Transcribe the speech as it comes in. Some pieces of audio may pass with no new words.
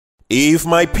If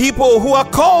my people who are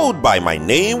called by my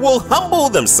name will humble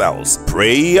themselves,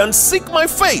 pray and seek my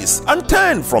face, and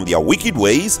turn from their wicked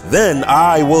ways, then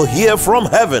I will hear from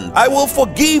heaven. I will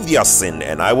forgive their sin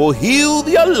and I will heal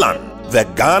their land. The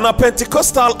Ghana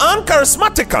Pentecostal and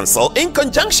Charismatic Council, in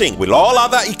conjunction with all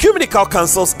other ecumenical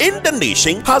councils in the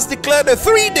nation, has declared a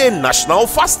 3-day national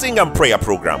fasting and prayer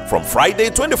program from Friday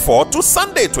 24 to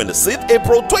Sunday 26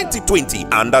 April 2020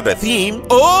 under the theme,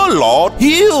 "O Lord,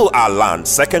 heal our land."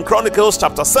 2 Chronicles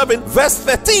chapter 7 verse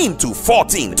 13 to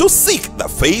 14, to seek the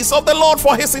face of the Lord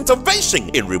for his intervention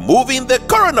in removing the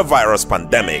coronavirus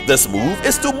pandemic. This move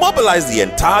is to mobilize the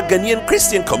entire Ghanaian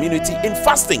Christian community in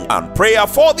fasting and prayer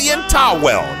for the entire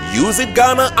world, using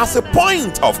Ghana as a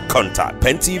point of contact.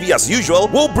 Pen TV, as usual,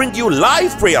 will bring you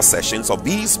live prayer sessions of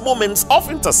these moments of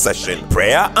intercession,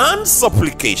 prayer and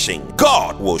supplication.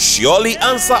 God will surely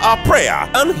answer our prayer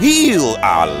and heal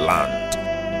our land.